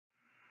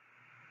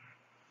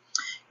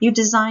You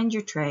designed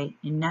your tray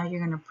and now you're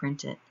going to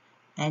print it,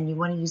 and you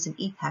want to use an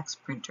Epax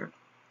printer,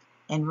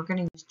 and we're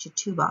going to use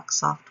Chitubox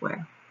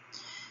software.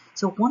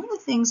 So one of the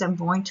things I'm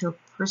going to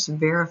first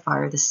verify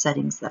are the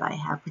settings that I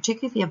have,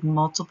 particularly if you have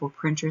multiple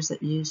printers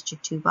that use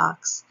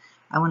Chitubox.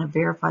 I want to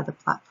verify the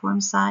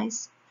platform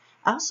size.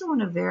 I also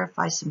want to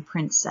verify some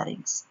print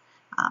settings.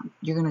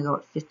 You're going to go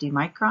at 50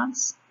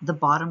 microns. The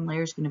bottom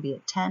layer is going to be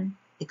at 10,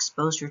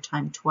 exposure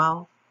time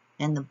 12,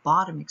 and the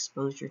bottom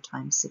exposure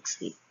time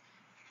 60.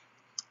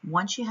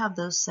 Once you have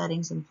those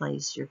settings in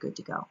place, you're good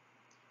to go.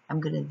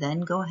 I'm going to then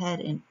go ahead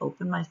and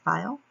open my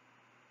file.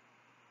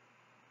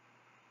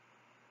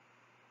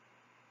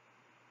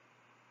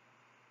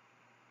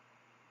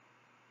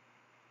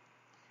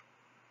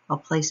 I'll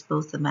place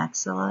both the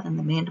maxilla and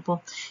the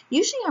mandible.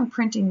 Usually I'm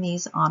printing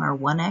these on our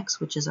 1X,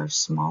 which is our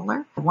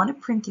smaller. I want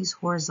to print these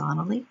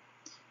horizontally.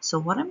 So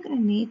what I'm going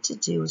to need to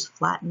do is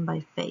flatten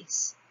by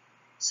face.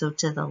 So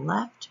to the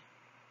left,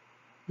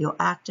 you'll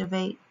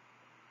activate,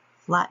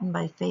 flatten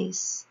by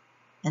face,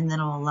 and then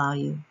it'll allow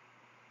you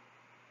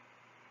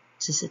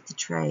to sit the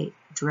tray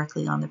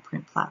directly on the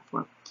print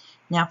platform.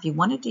 Now, if you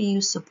wanted to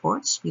use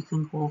supports, you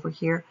can go over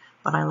here,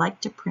 but I like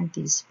to print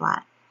these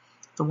flat.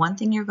 The one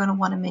thing you're going to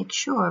want to make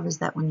sure of is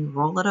that when you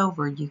roll it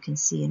over, you can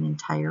see an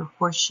entire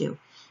horseshoe.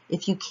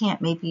 If you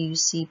can't, maybe you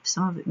see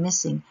some of it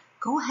missing,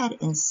 go ahead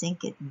and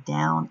sink it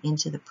down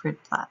into the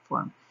print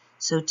platform.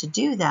 So to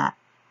do that,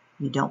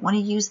 you don't want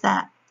to use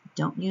that.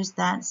 Don't use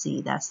that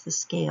Z. That's the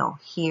scale.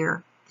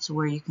 Here is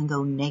where you can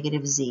go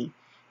 -Z,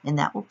 and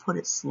that will put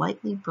it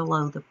slightly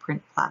below the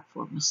print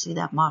platform. You'll see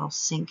that model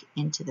sink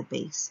into the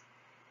base.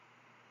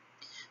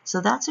 So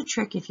that's a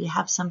trick if you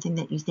have something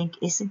that you think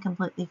isn't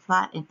completely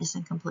flat and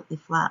isn't completely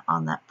flat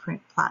on that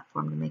print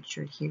platform to make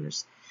sure it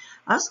adheres.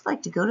 I also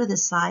like to go to the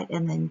side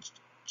and then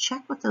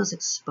check what those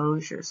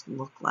exposures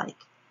look like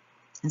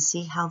and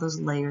see how those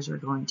layers are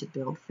going to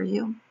build for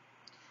you.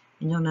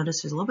 And you'll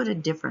notice there's a little bit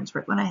of difference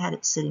right when I had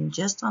it sitting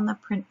just on the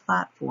print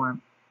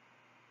platform.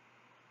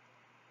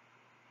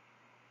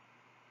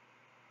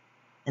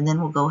 And then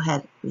we'll go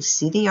ahead, we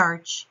see the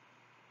arch.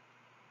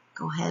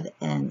 Go ahead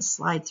and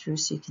slide through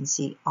so you can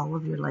see all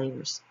of your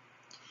layers.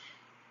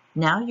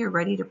 Now you're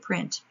ready to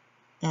print,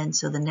 and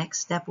so the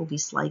next step will be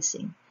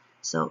slicing.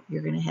 So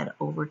you're going to head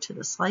over to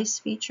the slice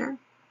feature,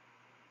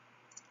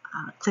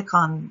 click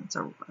on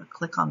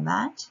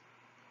that,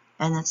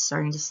 and it's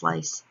starting to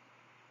slice.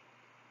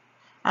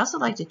 I also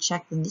like to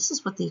check, and this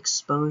is what the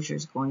exposure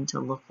is going to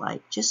look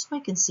like, just so I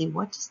can see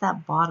what does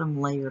that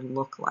bottom layer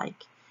look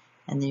like.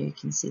 And there you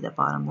can see the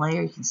bottom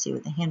layer, you can see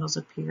what the handles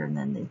appear, and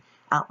then the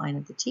outline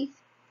of the teeth.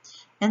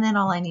 And then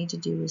all I need to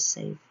do is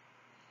save.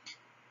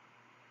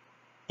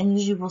 And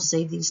usually we'll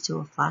save these to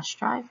a flash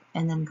drive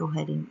and then go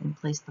ahead and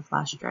place the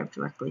flash drive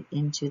directly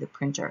into the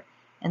printer.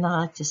 And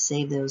I like to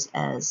save those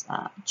as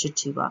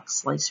Chitubox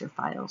slicer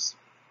files.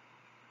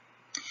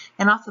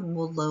 And often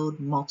we'll load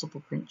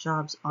multiple print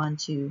jobs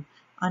onto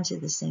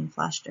the same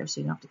flash drive so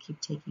you don't have to keep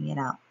taking it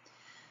out.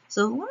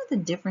 So one of the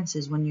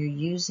differences when you're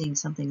using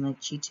something like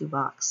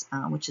Chitubox,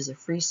 which is a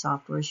free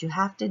software, is you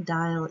have to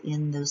dial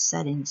in those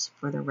settings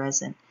for the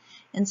resin.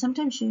 And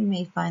sometimes you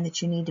may find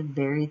that you need to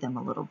vary them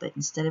a little bit.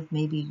 Instead of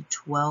maybe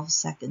 12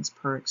 seconds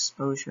per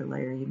exposure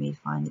layer, you may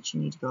find that you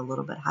need to go a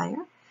little bit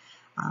higher.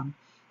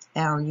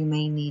 Or you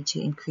may need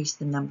to increase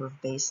the number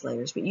of base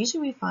layers. But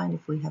usually we find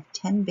if we have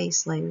 10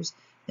 base layers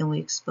and we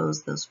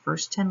expose those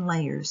first 10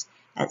 layers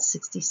at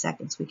 60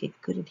 seconds, we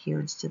get good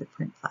adherence to the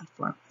print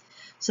platform.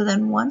 So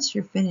then once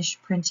you're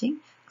finished printing,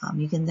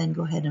 you can then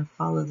go ahead and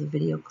follow the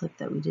video clip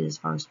that we did as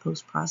far as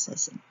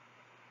post-processing.